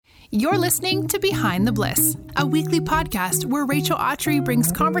You're listening to Behind the Bliss, a weekly podcast where Rachel Autry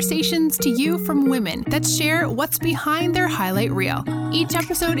brings conversations to you from women that share what's behind their highlight reel. Each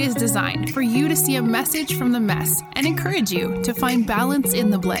episode is designed for you to see a message from the mess and encourage you to find balance in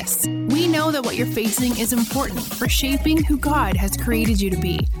the bliss. We know that what you're facing is important for shaping who God has created you to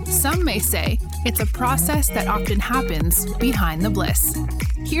be. Some may say it's a process that often happens behind the bliss.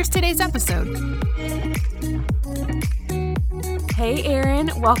 Here's today's episode. Hey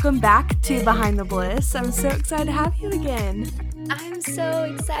Erin, welcome back to Behind the Bliss. I'm so excited to have you again. I'm so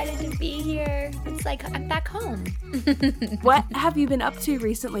excited to be here. It's like I'm back home. What have you been up to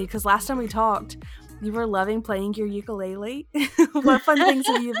recently? Because last time we talked, you were loving playing your ukulele. What fun things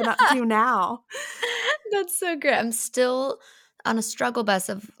have you been up to now? That's so good. I'm still on a struggle bus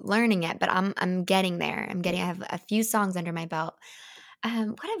of learning it, but I'm getting there. I have a few songs under my belt. What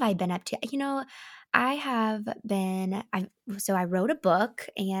have I been up to? I wrote a book,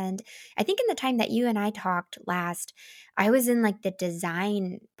 and I think in the time that you and I talked last, I was in like the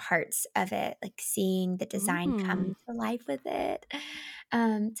design parts of it, like seeing the design come to life with it.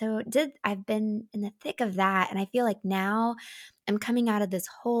 I've been in the thick of that, and I feel like now I'm coming out of this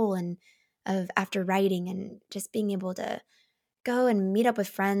hole after writing and just being able to go and meet up with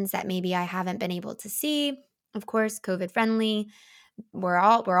friends that maybe I haven't been able to see. Of course, COVID friendly. We're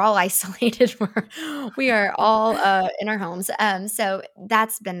all isolated. We are all in our homes. So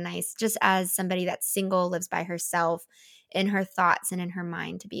that's been nice. Just as somebody that's single, lives by herself, in her thoughts and in her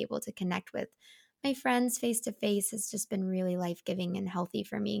mind, to be able to connect with my friends face to face has just been really life-giving and healthy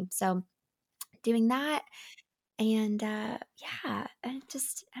for me. So doing that, and I'm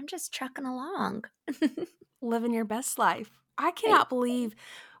just trucking along. Living your best life. I cannot believe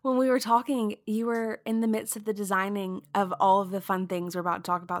when we were talking, you were in the midst of the designing of all of the fun things we're about to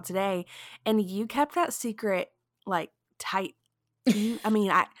talk about today, and you kept that secret like tight.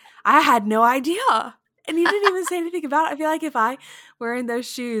 I had no idea. And you didn't even say anything about it. I feel like if I were in those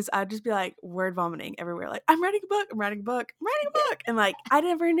shoes, I'd just be like word vomiting everywhere. Like, I'm writing a book. And like, I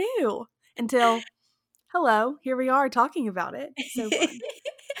never knew until, hello, here we are talking about it. So fun.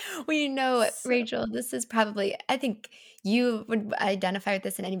 Well, Rachel, this is probably, I think you would identify with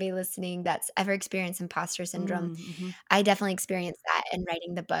this, and anybody listening that's ever experienced imposter syndrome. Mm-hmm. I definitely experienced that in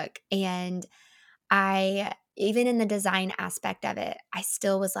writing the book. And even in the design aspect of it, I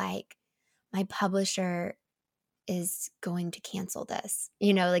still was like, my publisher is going to cancel this,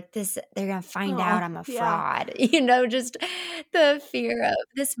 like this, they're going to find out I'm a fraud, just the fear of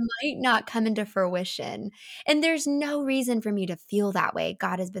this might not come into fruition. And there's no reason for me to feel that way.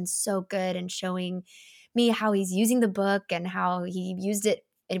 God has been so good in showing me how he's using the book and how he used it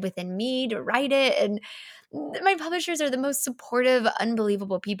within me to write it. And my publishers are the most supportive,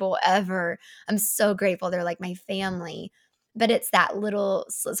 unbelievable people ever. I'm so grateful. They're like my family. But it's that little,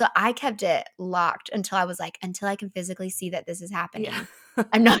 so I kept it locked until I was like, until I can physically see that this is happening,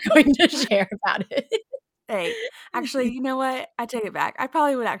 I'm not going to share about it. Hey, actually, you know what? I take it back. I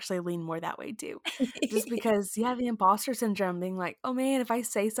probably would actually lean more that way too. Just because you have the imposter syndrome being like, oh man, if I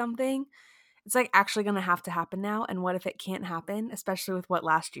say something, it's like actually going to have to happen now. And what if it can't happen? Especially with what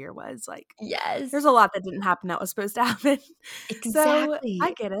last year was like. Yes. There's a lot that didn't happen that was supposed to happen. Exactly. So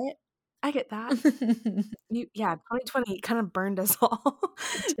I get it. I get that. 2020 kind of burned us all.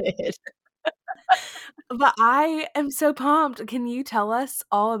 It did. But I am so pumped. Can you tell us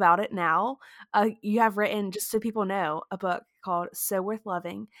all about it now? You have written, just so people know, a book called So Worth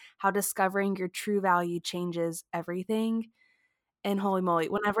Loving, How Discovering Your True Value Changes Everything. And holy moly,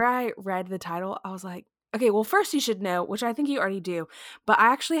 whenever I read the title, I was like, okay, well, first you should know, which I think you already do, but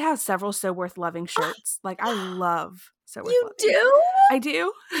I actually have several So Worth Loving shirts. Like, I love So Worth Loving. You do? I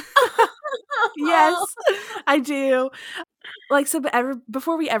do. Yes, I do. Like, so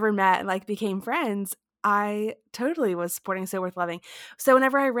before we ever met and like became friends, I totally was supporting So Worth Loving. So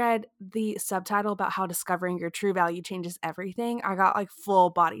whenever I read the subtitle about how discovering your true value changes everything, I got like full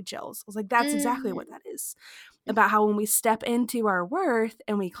body chills. I was like, that's exactly what that is. About how when we step into our worth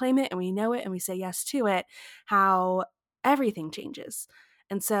and we claim it and we know it and we say yes to it, how everything changes.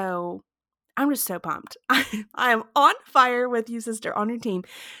 And so I'm just so pumped. I am on fire with you, sister, on your team.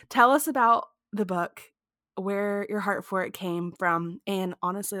 Tell us about the book, where your heart for it came from, and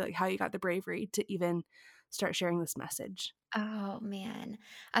honestly, like how you got the bravery to even start sharing this message. Oh man,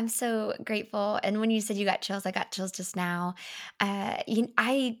 I'm so grateful. And when you said you got chills, I got chills just now.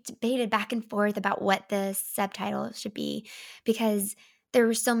 I debated back and forth about what the subtitle should be, because there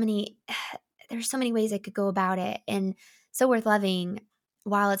were so many ways I could go about it. And So Worth Loving,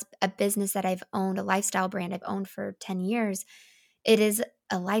 while it's a business that I've owned, a lifestyle brand I've owned for 10 years, it is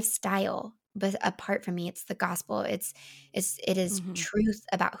a lifestyle. but apart from me, it's the gospel. It is Mhm. truth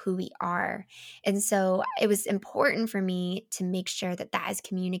about who we are. And so it was important for me to make sure that that is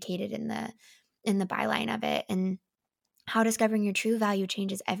communicated in the byline of it. And how discovering your true value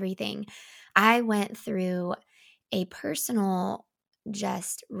changes everything. I went through a personal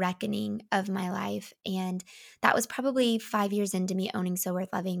just reckoning of my life. And that was probably 5 years into me owning So Worth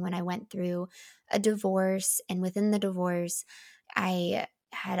Loving when I went through a divorce. And within the divorce, I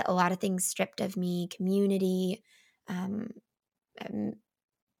had a lot of things stripped of me, community, um, um,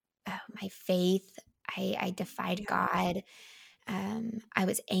 my faith. I defied Yeah. God. I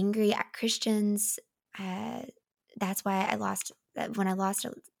was angry at Christians. Uh, that's why I lost when I lost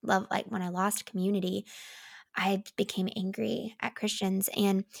love, like when I lost community, I became angry at Christians,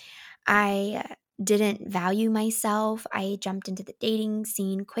 and I didn't value myself. I jumped into the dating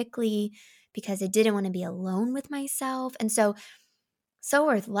scene quickly because I didn't want to be alone with myself. And so, So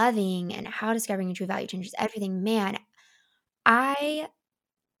Worth Loving and how discovering your true value changes everything. Man, I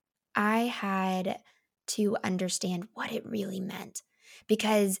I had to understand what it really meant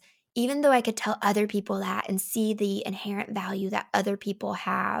because even though I could tell other people that and see the inherent value that other people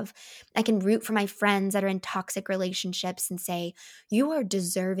have, I can root for my friends that are in toxic relationships and say, you are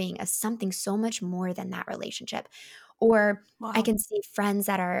deserving of something so much more than that relationship. Or I Wow. can see friends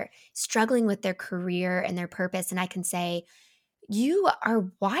that are struggling with their career and their purpose, and I can say, you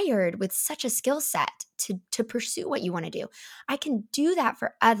are wired with such a skill set to pursue what you want to do. I can do that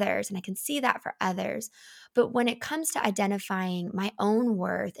for others and I can see that for others. But when it comes to identifying my own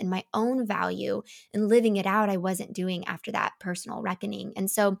worth and my own value and living it out, I wasn't doing after that personal reckoning. And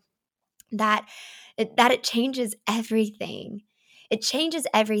so that it changes everything. It changes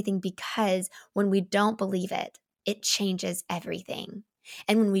everything because when we don't believe it, it changes everything.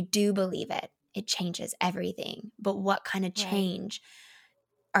 And when we do believe it, it changes everything. But what kind of Right. change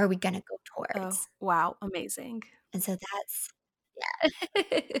are we going to go Oh, towards? wow, amazing. And so that's, yeah.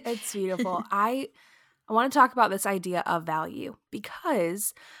 It's beautiful. I want to talk about this idea of value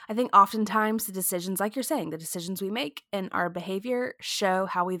because I think oftentimes the decisions, like you're saying, the decisions we make and our behavior show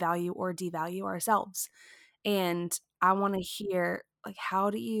how we value or devalue ourselves. And I want to hear, like,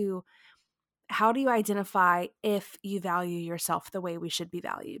 how do you identify if you value yourself the way we should be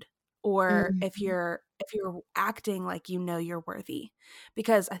valued, or if Mhm. you're acting like you know you're worthy?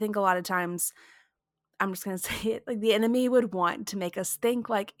 Because I think a lot of times, I'm just gonna say it, like, the enemy would want to make us think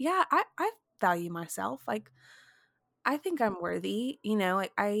like, yeah, I value myself, like, I think I'm worthy,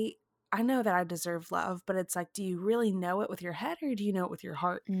 like, I know that I deserve love, but it's like, do you really know it with your head or do you know it with your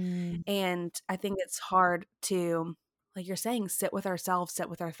heart? Mm. And I think it's hard to, like you're saying, sit with ourselves, sit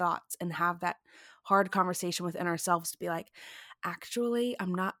with our thoughts, and have that hard conversation within ourselves to be like, actually,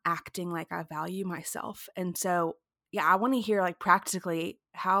 I'm not acting like I value myself. And so, yeah, I want to hear, like, practically,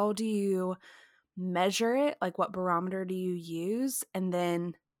 how do you measure it? Like, what barometer do you use? And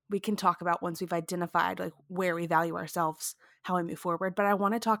then we can talk about, once we've identified like where we value ourselves, how we move forward. But I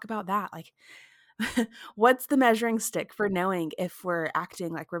want to talk about that. Like, what's the measuring stick for knowing if we're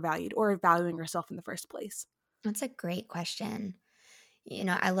acting like we're valued or valuing ourselves in the first place? That's a great question.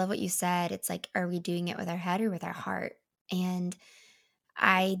 I love what you said. It's like, are we doing it with our head or with our heart? And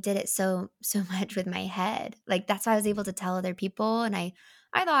I did it so much with my head. Like that's why I was able to tell other people and I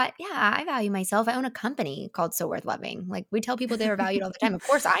thought, yeah, I value myself. I own a company called So Worth Loving. Like we tell people they are valued all the time. Of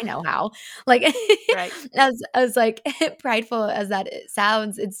course I know how. Like Right. I was like prideful as that it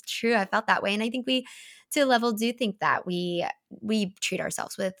sounds, it's true. I felt that way. And I think we to a level do think that we treat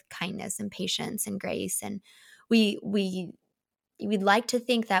ourselves with kindness and patience and grace. And we'd like to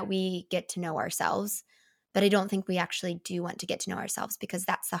think that we get to know ourselves, but I don't think we actually do want to get to know ourselves because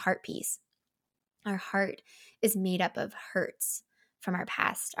that's the heart piece. Our heart is made up of hurts from our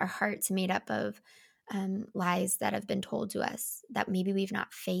past. Our heart's made up of lies that have been told to us that maybe we've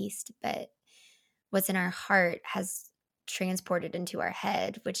not faced, but what's in our heart has transported into our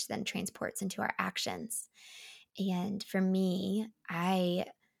head, which then transports into our actions. And for me, I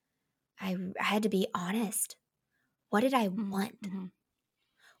had to be honest. What did I want? Mm-hmm.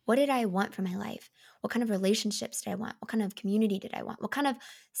 What did I want from my life? What kind of relationships did I want? What kind of community did I want? What kind of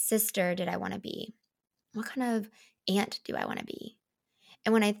sister did I want to be? What kind of aunt do I want to be?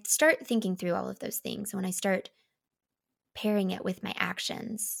 And when I start thinking through all of those things, when I start pairing it with my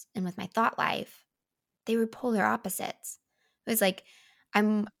actions and with my thought life, they were polar opposites. It was like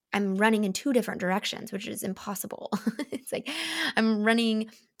I'm running in two different directions, which is impossible. It's like I'm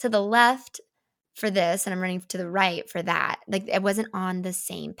running to the left for this and I'm running to the right for that. Like I wasn't on the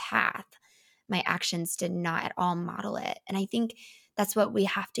same path. My actions did not at all model it. And I think that's what we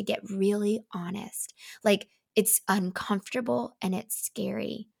have to get really honest. Like it's uncomfortable and it's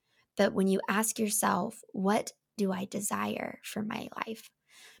scary, But when you ask yourself, what do I desire for my life?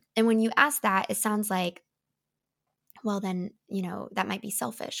 And when you ask that, it sounds like, well, then, that might be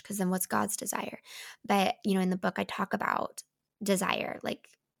selfish, because then what's God's desire? But, in the book, I talk about desire. Like,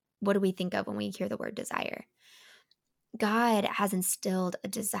 what do we think of when we hear the word desire? God has instilled a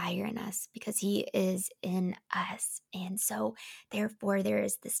desire in us because he is in us. And so, therefore, there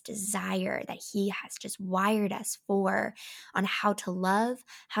is this desire that he has just wired us for, on how to love,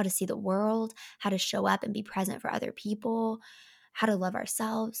 how to see the world, how to show up and be present for other people, how to love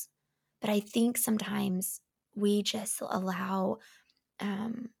ourselves. But I think sometimes we just allow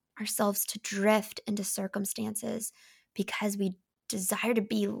ourselves to drift into circumstances because we desire to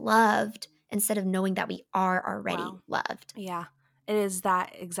be loved instead of knowing that we are already Wow. loved. Yeah. It is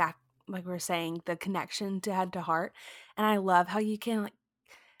that exact, like we are saying, the connection to head to heart. And I love how you can like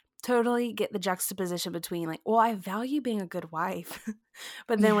totally get the juxtaposition between like, well, I value being a good wife.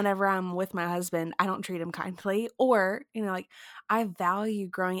 But then Yeah. whenever I'm with my husband, I don't treat him kindly. Or, like I value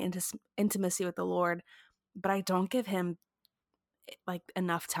growing into intimacy with the Lord, but I don't give him like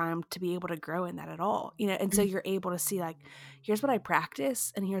enough time to be able to grow in that at all. And so Mm, you're able to see like, here's what I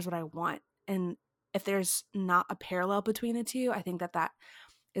practice and here's what I want. And if there's not a parallel between the two, I think that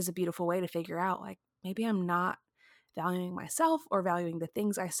is a beautiful way to figure out like, maybe I'm not valuing myself or valuing the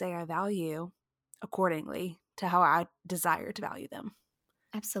things I say I value accordingly to how I desire to value them.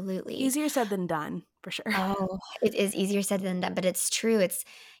 absolutely. Easier said than done, for sure. Oh, it is easier said than done, but it's true. It's,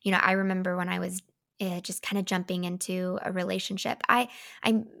 I remember when I was just kind of jumping into a relationship. I,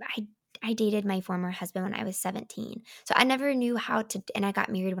 I dated my former husband when I was 17. So I never knew how to, and I got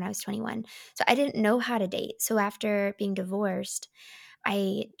married when I was 21. So I didn't know how to date. So after being divorced,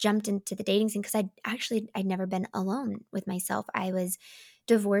 I jumped into the dating scene because I'd never been alone with myself. I was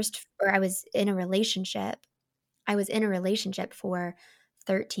divorced, or I was in a relationship. I was in a relationship for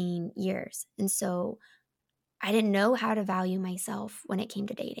 13 years. And so I didn't know how to value myself when it came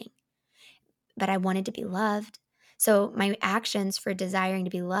to dating, but I wanted to be loved. So my actions for desiring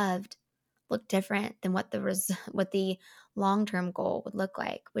to be loved looked different than what what the long-term goal would look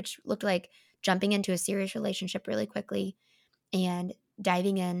like, which looked like jumping into a serious relationship really quickly and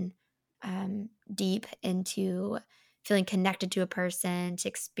diving in deep into feeling connected to a person, to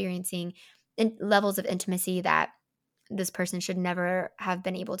experiencing levels of intimacy that this person should never have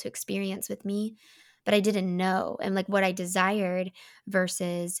been able to experience with me, but I didn't know. And like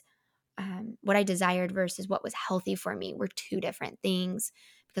versus what I desired versus what was healthy for me were two different things,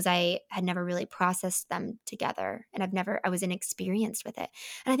 because I had never really processed them together, and I was inexperienced with it.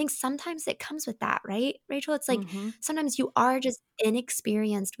 And I think sometimes it comes with that, right, Rachel? It's like Mm-hmm. sometimes you are just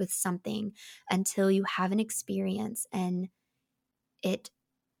inexperienced with something until you have an experience, and it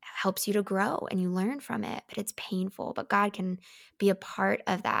helps you to grow and you learn from it, but it's painful. But God can be a part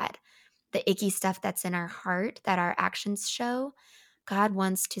of that. The icky stuff that's in our heart that our actions show, God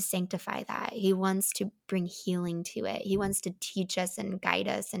wants to sanctify that. He wants to bring healing to it. He wants to teach us and guide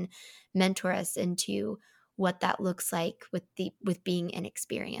us and mentor us into what that looks like with being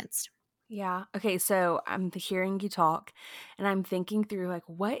inexperienced. Yeah. Okay. So I'm hearing you talk and I'm thinking through like,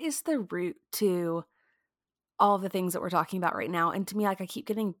 what is the root to all of the things that we're talking about right now? And to me, like I keep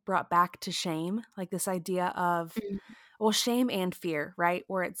getting brought back to shame, like this idea of, Mm, well, shame and fear, right?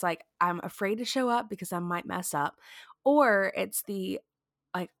 Where it's like, I'm afraid to show up because I might mess up. Or it's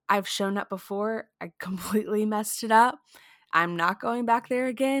like, I've shown up before, I completely messed it up. I'm not going back there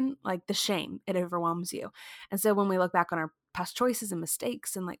again. Like the shame, it overwhelms you. And so when we look back on our past choices and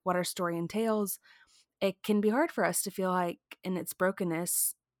mistakes and like what our story entails, it can be hard for us to feel like in its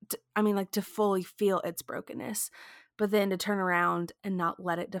brokenness, like to fully feel its brokenness, but then to turn around and not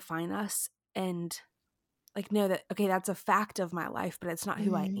let it define us and like know that, okay, that's a fact of my life, but it's not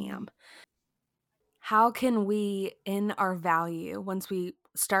who I mm, am. How can we, in our value, once we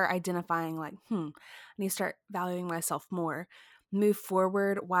start identifying like, I need to start valuing myself more, move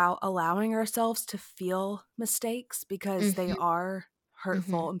forward while allowing ourselves to feel mistakes because they mhm, are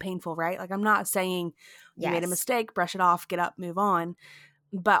hurtful mhm. and painful, right? Like I'm not saying you made a Yes. mistake, brush it off, get up, move on.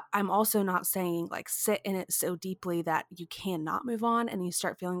 But I'm also not saying like sit in it so deeply that you cannot move on and you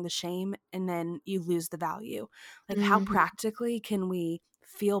start feeling the shame and then you lose the value. Like how Mhm. practically can we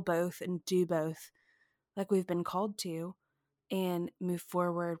feel both and do both like we've been called to and move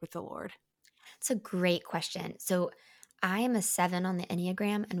forward with the Lord? It's a great question. So I am a 7 on the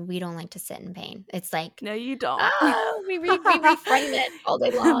Enneagram, and we don't like to sit in pain. It's like, No, you don't. oh, we reframe it all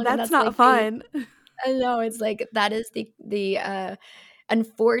day long, and That's that's not like the fun. I know, it's like that is the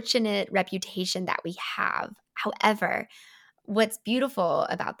unfortunate reputation that we have. However, what's beautiful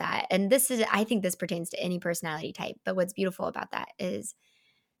about that, and I think this pertains to any personality type, but what's beautiful about that is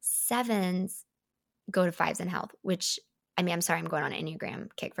sevens go to fives in health, which I mean, I'm sorry, I'm going on an Enneagram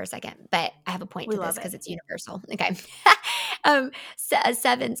kick for a second, but I have a point We to this love it. because it's universal. Okay.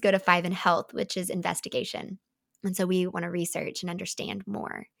 Sevens go to five in health, which is investigation. And so we want to research and understand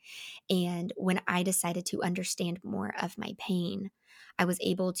more. And when I decided to understand more of my pain, I was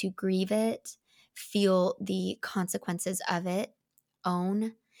able to grieve it, feel the consequences of it,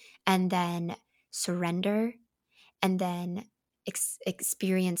 own, and then surrender, and then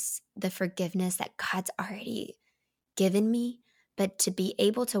experience the forgiveness that God's already given me. But to be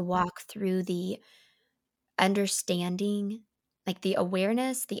able to walk through the understanding, like the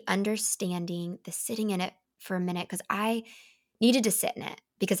awareness, the understanding, the sitting in it for a minute, because I needed to sit in it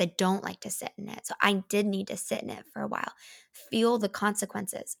because I don't like to sit in it. So I did need to sit in it for a while, feel the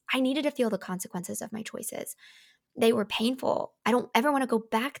consequences. I needed to feel the consequences of my choices. They were painful. I don't ever want to go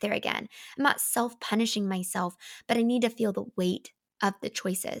back there again. I'm not self-punishing myself, but I need to feel the weight of the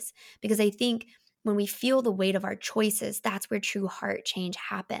choices because I think when we feel the weight of our choices, that's where true heart change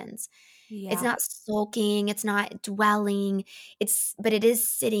happens. It's Yeah. not sulking, it's not dwelling, but it is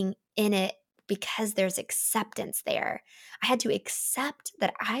sitting in it because there's acceptance there. I had to accept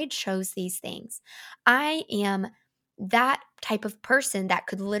that I chose these things. I am that type of person that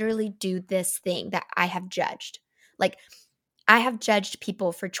could literally do this thing that I have judged. Like, I have judged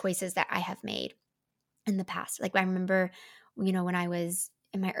people for choices that I have made in the past. Like, I remember, when I was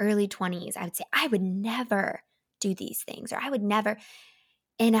in my early 20s, I would say, I would never do these things, or I would never,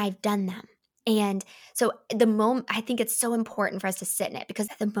 and I've done them. And so the moment, I think it's so important for us to sit in it because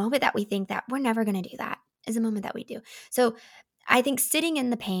the moment that we think that we're never going to do that is the moment that we do. So I think sitting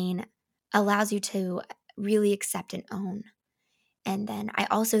in the pain allows you to really accept and own. And then I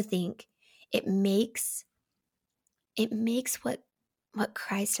also think it makes what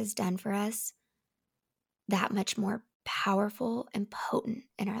Christ has done for us that much more powerful and potent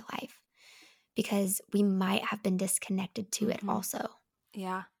in our life because we might have been disconnected to it also.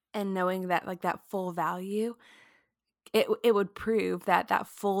 Yeah. And knowing that like that full value, it would prove that that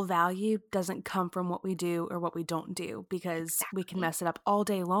full value doesn't come from what we do or what we don't do because we can Exactly. mess it up all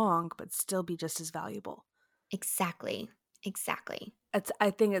day long but still be just as valuable. Exactly. I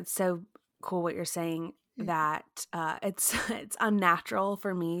think it's so cool what you're saying Mm. that it's unnatural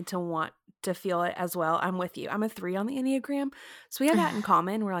for me to want to feel it as well. I'm with you. I'm a 3 on the Enneagram. So we have that in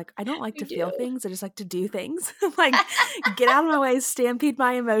common. We're like, I don't like We to do. feel things. I just like to do things. Like, get out of my way, stampede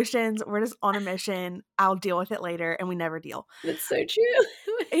my emotions. We're just on a mission. I'll deal with it later. And we never deal. That's so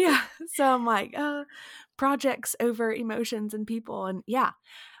true. Yeah. So I'm like, projects over emotions and people. And yeah.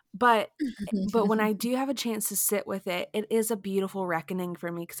 But when I do have a chance to sit with it, it is a beautiful reckoning for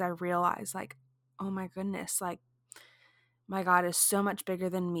me because I realize like, oh my goodness, like my God is so much bigger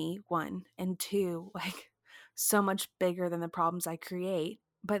than me, 1, and 2, like so much bigger than the problems I create.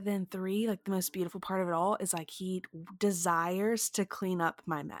 But then 3, like the most beautiful part of it all is like he desires to clean up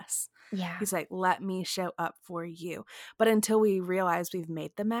my mess. Yeah. He's like, let me show up for you. But until we realize we've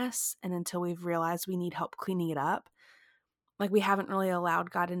made the mess and until we've realized we need help cleaning it up, like we haven't really allowed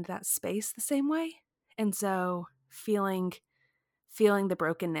God into that space the same way. And so feeling the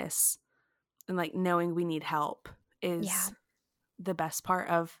brokenness and like knowing we need help is Yeah. the best part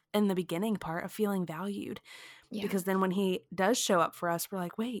of, in the beginning part of feeling valued. Yeah. Because then when he does show up for us, we're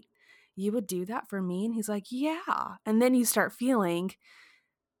like, wait, you would do that for me? And he's like, yeah. And then you start feeling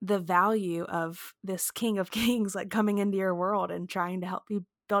the value of this King of Kings like coming into your world and trying to help you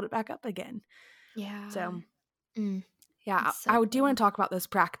build it back up again. Yeah. So Mm. yeah, That's so I do good. want to talk about those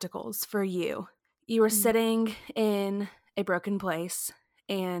practicals for you. You were Mm. sitting in a broken place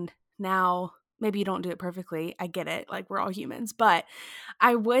and now maybe you don't do it perfectly. I get it. Like we're all humans, but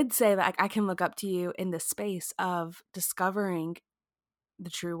I would say that I can look up to you in the space of discovering the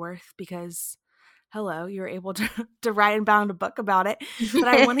true worth because hello, you were able to write and bound a book about it. But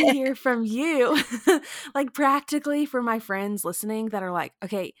I want to hear from you, like practically for my friends listening that are like,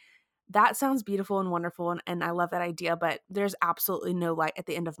 okay, that sounds beautiful and wonderful. And I love that idea, but there's absolutely no light at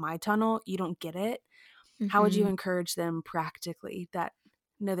the end of my tunnel. You don't get it. How would you Mhm. encourage them practically that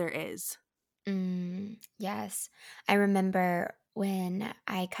no, there is? Yes. I remember when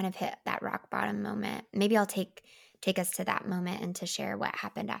I kind of hit that rock bottom moment. Maybe I'll take us to that moment and to share what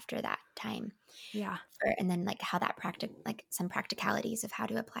happened after that time. Yeah. And then like how that like some practicalities of how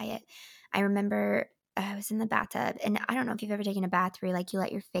to apply it. I remember I was in the bathtub and I don't know if you've ever taken a bath where like you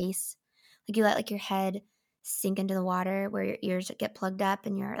let your face, like you let like your head sink into the water where your ears get plugged up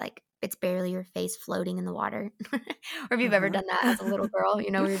and you're like it's barely your face floating in the water. Or if you've ever done that as a little Uh-huh. girl,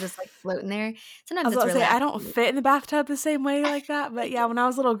 where you're just like floating there. I Sometimes was it's about to say, I don't relaxing. fit in the bathtub the same way like that, but yeah, when I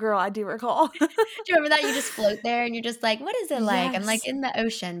was a little girl, I do recall. Do you remember that? You just float there and you're just like, "What is it like? I'm like Yes. in the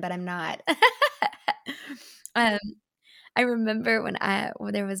ocean, but I'm not." Um, I remember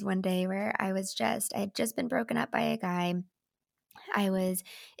there was one day where I had just been broken up by a guy. I was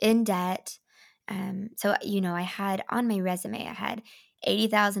in debt. So, I had on my resume, I had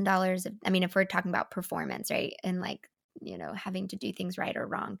 $80,000 I mean, if we're talking about performance, right? And like, having to do things right or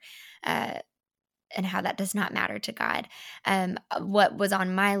wrong. Uh, and how that does not matter to God. What was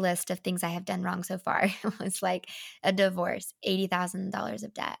on my list of things I have done wrong so far was like a divorce, $80,000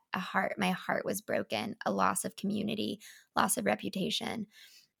 of debt, my heart was broken, a loss of community, loss of reputation.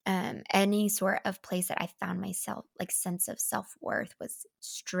 Any sort of place that I found myself, like sense of self-worth, was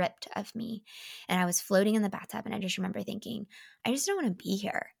stripped of me. And I was floating in the bathtub, and I just remember thinking, I just don't want to be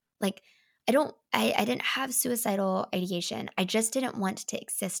here. Like, I didn't have suicidal ideation. I just didn't want to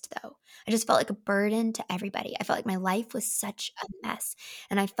exist though. I just felt like a burden to everybody. I felt like my life was such a mess.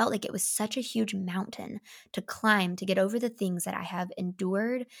 And I felt like it was such a huge mountain to climb to get over the things that I have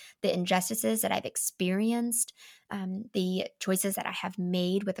endured, the injustices that I've experienced, the choices that I have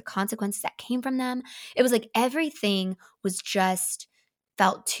made with the consequences that came from them. It was like everything was just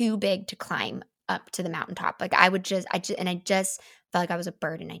felt too big to climb up to the mountaintop. Like I just felt like I was a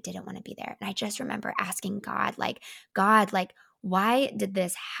burden. I didn't want to be there. And I just remember asking God, like, why did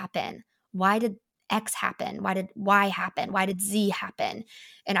this happen? Why did X happen? Why did Y happen? Why did Z happen?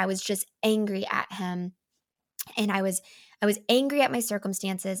 And I was just angry at him. And I was angry at my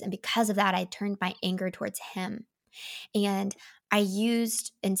circumstances. And because of that, I turned my anger towards him. And I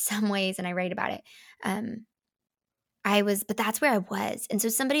used in some ways, and I write about it, but that's where I was. And so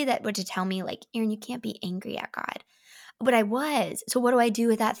somebody that were to tell me, like, Erin, you can't be angry at God. But I was. So what do I do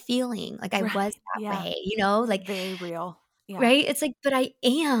with that feeling? Like I was Right. that Yeah. way, like, Very real. Yeah. right? It's like, but I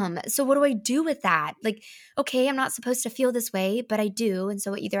am. So what do I do with that? Like, okay, I'm not supposed to feel this way, but I do. And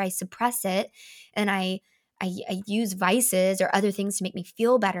so either I suppress it and I use vices or other things to make me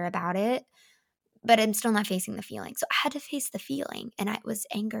feel better about it, but I'm still not facing the feeling. So I had to face the feeling, and it was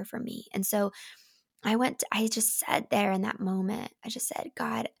anger for me. And so I just said there in that moment, I just said,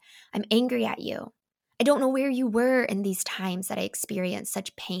 God, I'm angry at you. I don't know where you were in these times that I experienced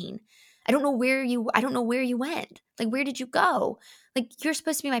such pain. I don't know where you went. Like, where did you go? Like, you're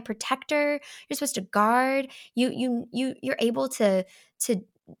supposed to be my protector. You're supposed to guard. You're able to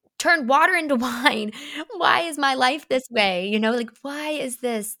turn water into wine. Why is my life this way? Like, why is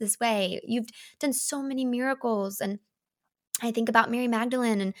this way? You've done so many miracles. And I think about Mary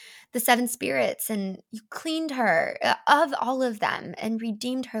Magdalene and the seven spirits, and you cleaned her of all of them and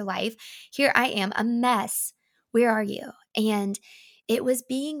redeemed her life. Here I am, a mess. Where are you? And it was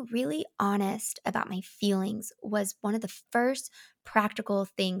being really honest about my feelings was one of the first practical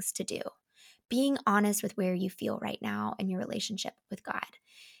things to do. Being honest with where you feel right now in your relationship with God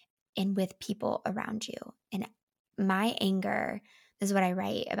and with people around you. And my anger, this is what I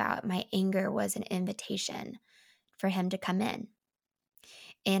write about, my anger was an invitation for him to come in.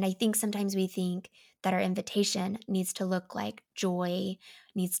 And I think sometimes we think that our invitation needs to look like joy,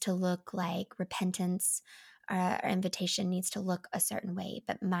 needs to look like repentance. Our invitation needs to look a certain way,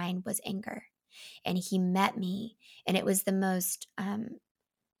 but mine was anger. And he met me, and it was the most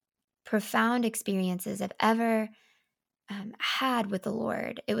profound experiences I've ever had with the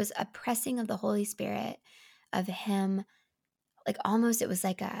Lord. It was a pressing of the Holy Spirit, of him, like almost it was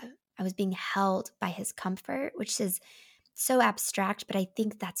like I was being held by his comfort, which is so abstract, but I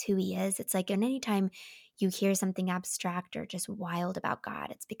think that's who he is. It's like, and anytime you hear something abstract or just wild about God,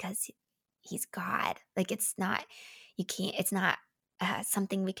 it's because he's God. Like, it's not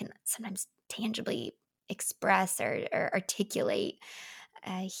something we can sometimes tangibly express or articulate.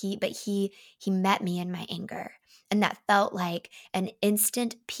 He met me in my anger, and that felt like an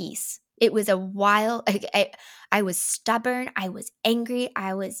instant peace. It was a while. I was stubborn. I was angry.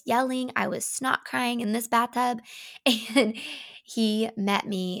 I was yelling. I was snot crying in this bathtub, and he met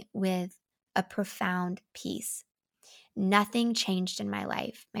me with a profound peace. Nothing changed in my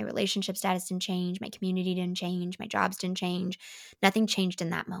life. My relationship status didn't change. My community didn't change. My jobs didn't change. Nothing changed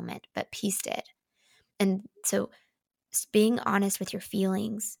in that moment, but peace did. And so being honest with your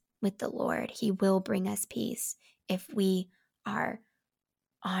feelings with the Lord, he will bring us peace if we are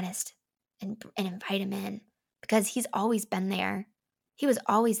honest and invite him in, because he's always been there. He was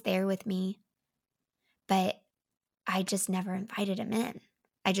always there with me, but I just never invited him in.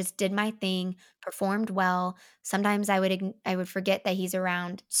 I just did my thing, performed well. Sometimes I would forget that he's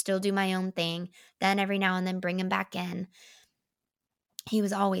around, still do my own thing. Then every now and then bring him back in. He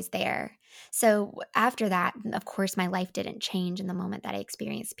was always there. So after that, of course, my life didn't change in the moment that I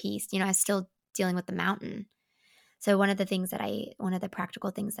experienced peace. I was still dealing with the mountain. So one of the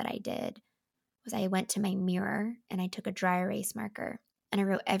practical things that I did was I went to my mirror and I took a dry erase marker and I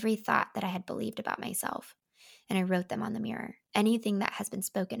wrote every thought that I had believed about myself. And I wrote them on the mirror. Anything that has been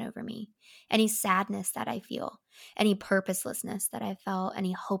spoken over me, any sadness that I feel, any purposelessness that I felt,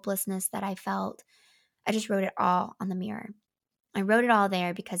 any hopelessness that I felt, I just wrote it all on the mirror. I wrote it all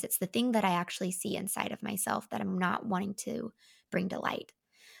there because it's the thing that I actually see inside of myself that I'm not wanting to bring to light.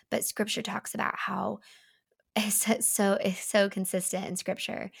 But scripture talks about how it's so consistent in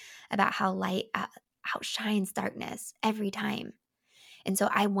scripture about how light outshines darkness every time. And so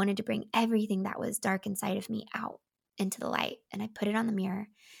I wanted to bring everything that was dark inside of me out into the light. And I put it on the mirror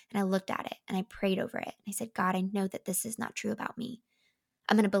and I looked at it and I prayed over it. And I said, God, I know that this is not true about me.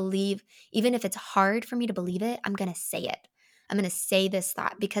 I'm going to believe, even if it's hard for me to believe it, I'm going to say it. I'm going to say this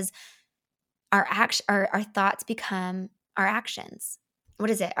thought because our thoughts become our actions.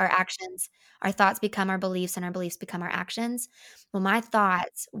 What is it? Our thoughts become our beliefs, and our beliefs become our actions. Well, my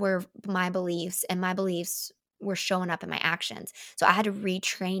thoughts were my beliefs, and my beliefs were showing up in my actions. So I had to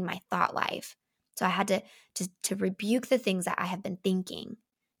retrain my thought life. So I had to rebuke the things that I have been thinking.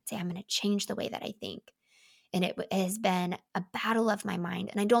 Say, I'm going to change the way that I think. And it has been a battle of my mind.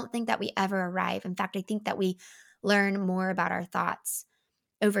 And I don't think that we ever arrive. In fact, I think that we learn more about our thoughts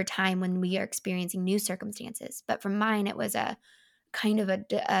over time when we are experiencing new circumstances. But for mine, it was a kind of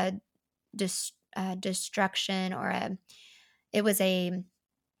a destruction, or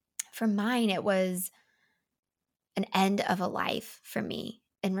for mine, it was an end of a life for me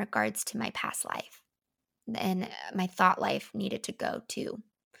in regards to my past life. And my thought life needed to go too,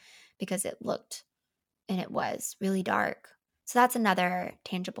 because it looked and it was really dark. So that's another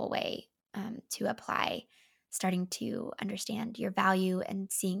tangible way to apply starting to understand your value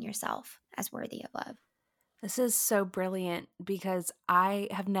and seeing yourself as worthy of love. This is so brilliant because I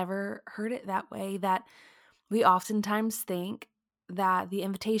have never heard it that way, that we oftentimes think that the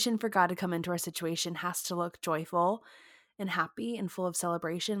invitation for God to come into our situation has to look joyful and happy and full of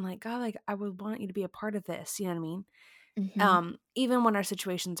celebration. Like, God, like, I would want you to be a part of this. You know what I mean? Mm-hmm. Even when our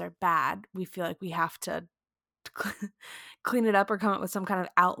situations are bad, we feel like we have to clean it up or come up with some kind of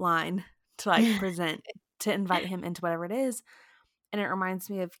outline to like present to invite him into whatever it is. And it reminds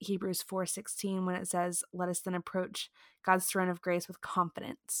me of Hebrews 4:16 when it says, "Let us then approach God's throne of grace with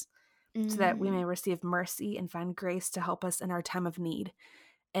confidence, so that we may receive mercy and find grace to help us in our time of need."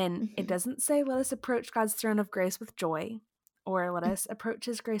 And it doesn't say, let us approach God's throne of grace with joy, or let us approach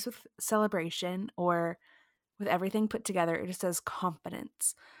his grace with celebration, or with everything put together. It just says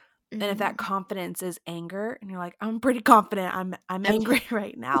confidence. And if that confidence is anger, and you're like, I'm pretty confident I'm angry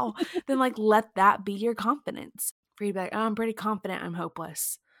right now, then like let that be your confidence. For you to be like, oh, I'm pretty confident I'm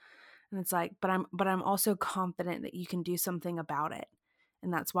hopeless. And it's like, but I'm also confident that you can do something about it.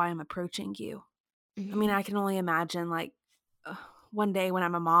 And that's why I'm approaching you. I mean, I can only imagine like one day when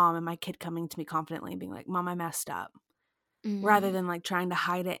I'm a mom and my kid coming to me confidently and being like, Mom, I messed up. Rather than like trying to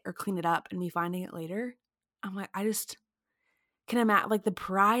hide it or clean it up and me finding it later. I'm like, I just can imagine like the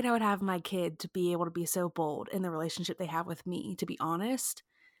pride I would have in my kid to be able to be so bold in the relationship they have with me, to be honest,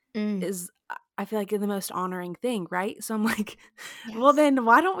 is, I feel like, the most honoring thing, right? So I'm like, Yes. Well, then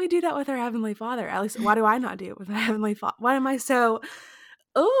why don't we do that with our Heavenly Father? At least, why do I not do it with my Heavenly Father? Why am I so,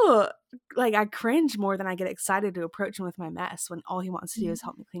 like I cringe more than I get excited to approach him with my mess when all he wants to do is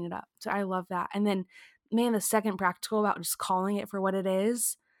help me clean it up. So I love that. And then, man, the second practical about just calling it for what it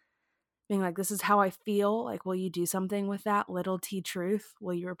is, being like, this is how I feel. Like, will you do something with that little T truth?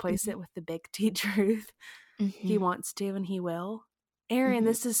 Will you replace it with the big T truth? He wants to, and he will. Erin,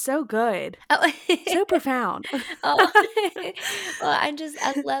 this is so good. Oh. So profound. Oh. Well, I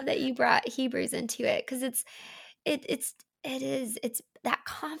love that you brought Hebrews into it, because it's that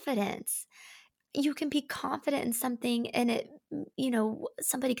confidence. You can be confident in something, and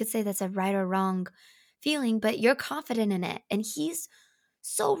somebody could say that's a right or wrong feeling, but you're confident in it, and he's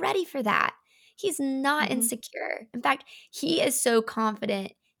so ready for that. He's not insecure. In fact, he is so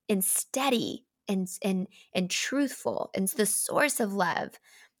confident and steady and truthful, and the source of love,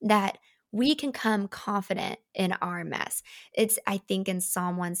 that we can come confident in our mess. It's, I think, in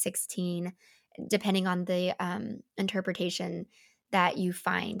Psalm 116, depending on the interpretation that you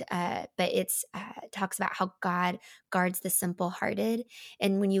find, but it's talks about how God guards the simple-hearted.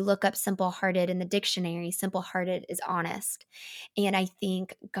 And when you look up simple-hearted in the dictionary, simple-hearted is honest. And I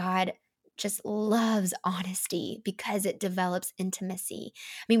think God just loves honesty because it develops intimacy.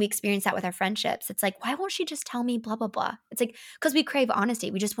 I mean, we experience that with our friendships. It's like, why won't she just tell me blah, blah, blah? It's like, because we crave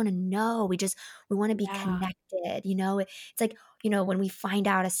honesty. We just want to know. We want to be Yeah. connected. It's like, when we find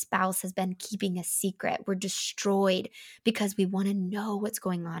out a spouse has been keeping a secret, we're destroyed because we want to know what's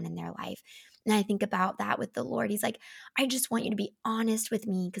going on in their life. And I think about that with the Lord. He's like, I just want you to be honest with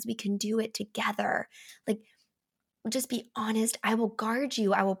me because we can do it together. Like, just be honest. I will guard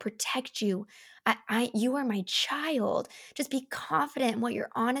you. I will protect you. You are my child. Just be confident in what you're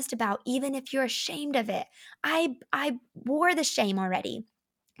honest about, even if you're ashamed of it. I wore the shame already.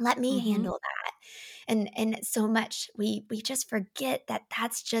 Let me Mm-hmm. handle that. And so much we just forget that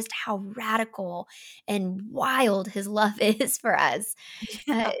that's just how radical and wild his love is for us.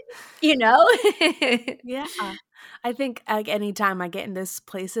 Uh, Yeah. you know? Yeah. I think like anytime I get in those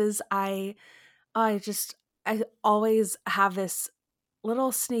places, I always have this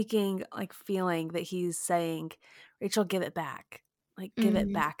little sneaking like feeling that he's saying, Rachel, give it back. Like, give it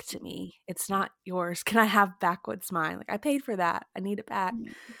Mhm. back to me. It's not yours. Can I have back what's mine? Like, I paid for that. I need it back.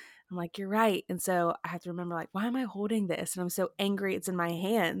 I'm like, you're right. And so I have to remember, like, why am I holding this? And I'm so angry it's in my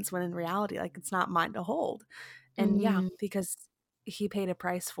hands when in reality, like, it's not mine to hold. And yeah, Mhm. because he paid a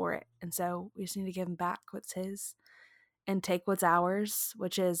price for it. And so we just need to give him back what's his and take what's ours,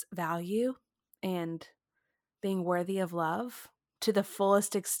 which is value and being worthy of love to the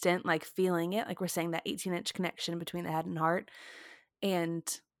fullest extent, like feeling it, like we're saying that 18-inch connection between the head and heart.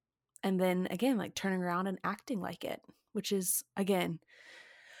 And then again, like turning around and acting like it, which is again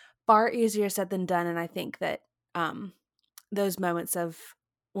far easier said than done. And I think that those moments of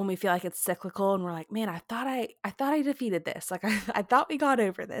when we feel like it's cyclical and we're like, man, I thought I defeated this. Like I thought we got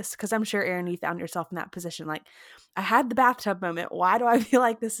over this. Cause I'm sure Erin, you found yourself in that position. Like I had the bathtub moment. Why do I feel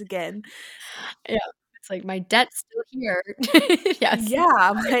like this again? Yeah. It's like my debt's still here. Yes. Yeah.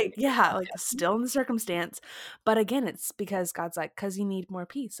 I'm like, yeah, like still in the circumstance. But again, it's because God's like, cause you need more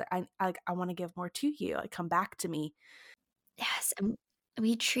peace. Like I want to give more to you. Like come back to me. Yes, and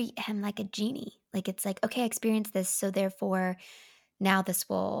we treat him like a genie. Like it's like, okay, I experienced this, so therefore now this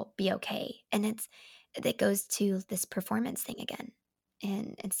will be okay. And it goes to this performance thing again.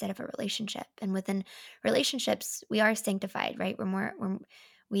 And instead of a relationship. And within relationships, we are sanctified, right?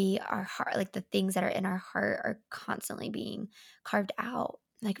 We are heart, like the things that are in our heart are constantly being carved out.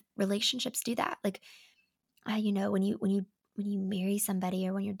 Like relationships do that. Like when you marry somebody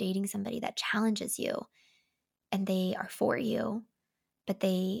or when you're dating somebody that challenges you and they are for you, but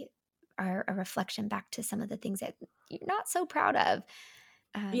they are a reflection back to some of the things that you're not so proud of.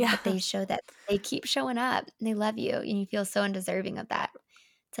 But they Yes. show that they keep showing up and they love you and you feel so undeserving of that.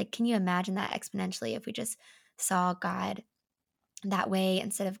 It's like, can you imagine that exponentially if we just saw God that way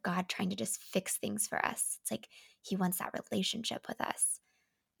instead of God trying to just fix things for us? It's like he wants that relationship with us.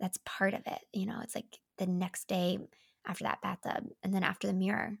 That's part of it. It's like the next day after that bathtub and then after the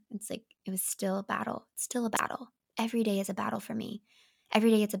mirror, it's like it was still a battle. It's still a battle. Every day is a battle for me. Every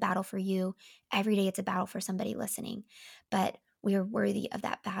day it's a battle for you. Every day it's a battle for somebody listening. But we are worthy of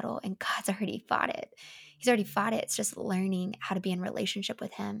that battle and God's already fought it. He's already fought it. It's just learning how to be in relationship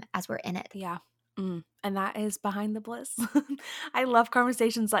with him as we're in it. Yeah. And that is behind the bliss. I love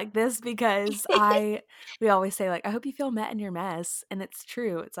conversations like this because we always say like, I hope you feel met in your mess. And it's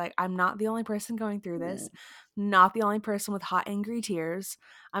true. It's like, I'm not the only person going through this, not the only person with hot, angry tears.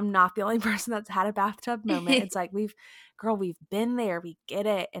 I'm not the only person that's had a bathtub moment. It's like, we've been there. We get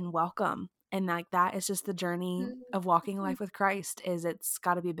it and welcome. And like, that is just the journey of walking life with Christ is it's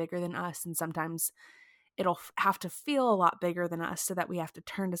got to be bigger than us. And sometimes it'll have to feel a lot bigger than us so that we have to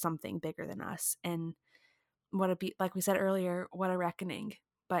turn to something bigger than us. And what a be like we said earlier, what a reckoning.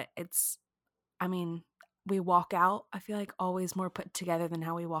 But I mean, we walk out, I feel like always more put together than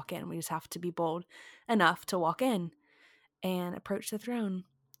how we walk in. We just have to be bold enough to walk in and approach the throne.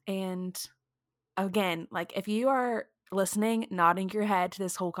 And again, like if you are listening, nodding your head to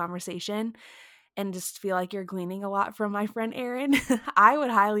this whole conversation and just feel like you're gleaning a lot from my friend Erin, I would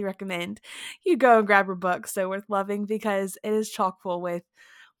highly recommend you go and grab her book, So Worth Loving, because it is chock full with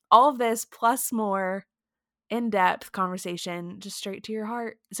all of this plus more in-depth conversation just straight to your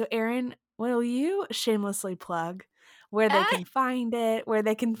heart. So Erin, will you shamelessly plug where they can find it, where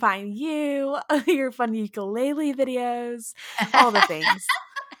they can find you, your fun ukulele videos, all the things?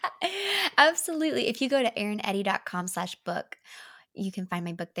 Absolutely. If you go to erineddy.com/book, you can find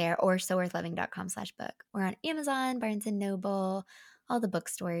my book there or soworthloving.com/book. We're on Amazon, Barnes and Noble, all the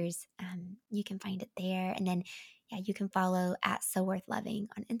bookstores. You can find it there. And then, yeah, you can follow at So Worth Loving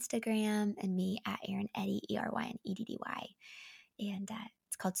on Instagram and me at Erin Eddy, ERYNEDDY. and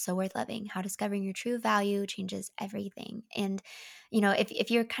it's called So Worth Loving, How Discovering Your True Value Changes Everything. And, if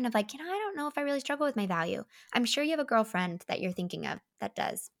you're kind of like, I don't know if I really struggle with my value, I'm sure you have a girlfriend that you're thinking of that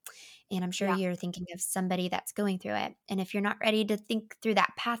does. And I'm sure you're thinking of somebody that's going through it. And if you're not ready to think through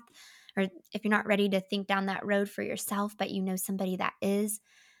that path, or if you're not ready to think down that road for yourself, but you know somebody that is,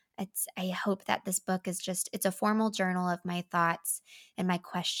 I hope that this book is it's a formal journal of my thoughts and my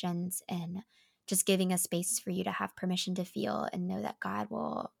questions, and just giving a space for you to have permission to feel and know that God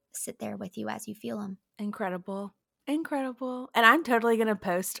will sit there with you as you feel them. Incredible. And I'm totally going to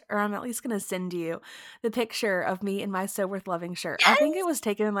post, or I'm at least going to send you the picture of me in my So Worth Loving shirt. Yes! I think it was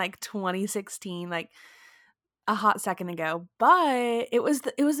taken in like 2016, like a hot second ago, but it was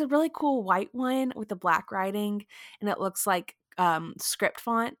a really cool white one with the black writing, and it looks like script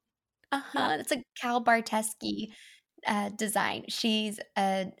font. It's a Cal Bartesky design. She's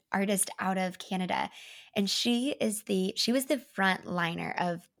an artist out of Canada, and she was the front liner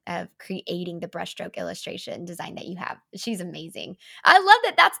of creating the brushstroke illustration design that you have. She's amazing. I love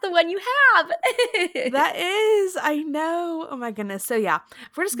that that's the one you have. That is, I know. Oh my goodness. So yeah,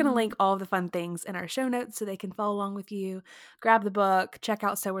 we're just going to link all of the fun things in our show notes so they can follow along with you. Grab the book, check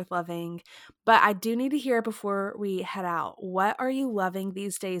out So Worth Loving. But I do need to hear before we head out, what are you loving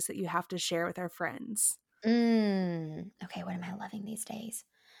these days that you have to share with our friends? Okay, what am I loving these days?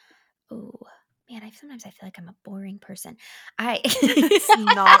 Ooh. Man, sometimes I feel like I'm a boring person. It's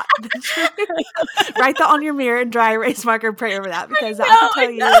not the truth. Write that on your mirror and dry erase marker, pray over that, because I can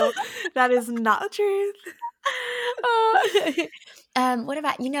tell you that is not the truth. What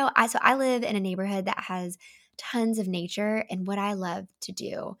about, so I live in a neighborhood that has tons of nature, and what I love to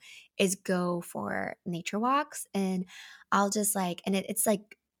do is go for nature walks, and I'll just it's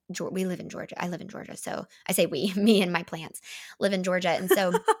like, we live in Georgia. I live in Georgia. So I say me and my plants live in Georgia. And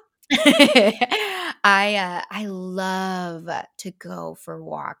so I love to go for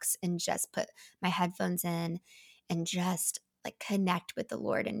walks and just put my headphones in and just like connect with the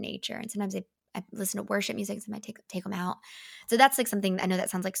Lord and nature. And sometimes I listen to worship music, so I take them out. So that's like something, I know that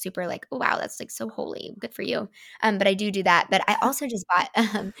sounds like super like, oh wow, that's like so holy, good for you. But I do that. But I also just bought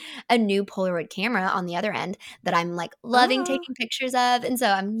a new Polaroid camera on the other end that I'm like loving taking pictures of. And so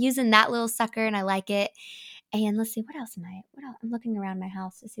I'm using that little sucker, and I like it. And let's see, what else? I'm looking around my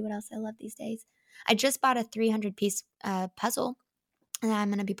house to see what else I love these days. I just bought a 300-piece puzzle that I'm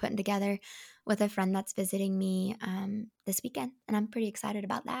going to be putting together with a friend that's visiting me this weekend. And I'm pretty excited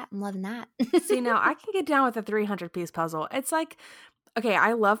about that. I'm loving that. See, now I can get down with a 300-piece puzzle. It's like, okay,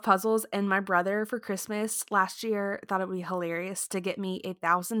 I love puzzles, and my brother for Christmas last year thought it would be hilarious to get me a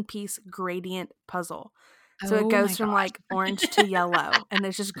 1,000-piece gradient puzzle. So it goes from like orange to yellow, and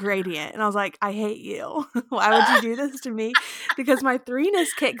there's just gradient. And I was like, I hate you. Why would you do this to me? Because my 3ness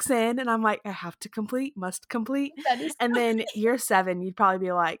kicks in, and I'm like, I have to complete, must complete. And then year 7, you'd probably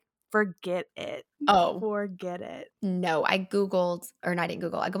be like, forget it. Forget it. No, I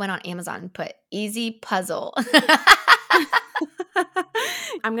went on Amazon and put easy puzzle.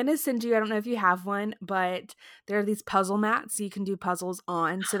 I'm going to send you, I don't know if you have one, but there are these puzzle mats you can do puzzles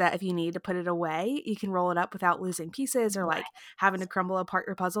on, so that if you need to put it away, you can roll it up without losing pieces or like having to crumble apart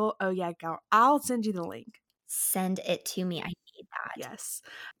your puzzle. Oh yeah, girl. I'll send you the link. Send it to me. I need that. Yes.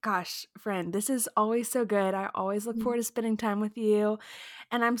 Gosh, friend, this is always so good. I always look forward to spending time with you.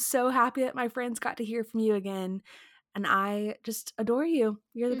 And I'm so happy that my friends got to hear from you again. And I just adore you.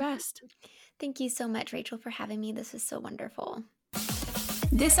 You're the best. Thank you so much, Rachel, for having me. This is so wonderful.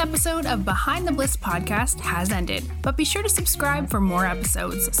 This episode of Behind the Bliss podcast has ended, but be sure to subscribe for more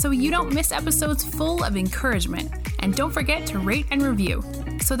episodes so you don't miss episodes full of encouragement. And don't forget to rate and review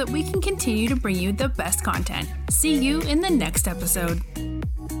so that we can continue to bring you the best content. See you in the next episode.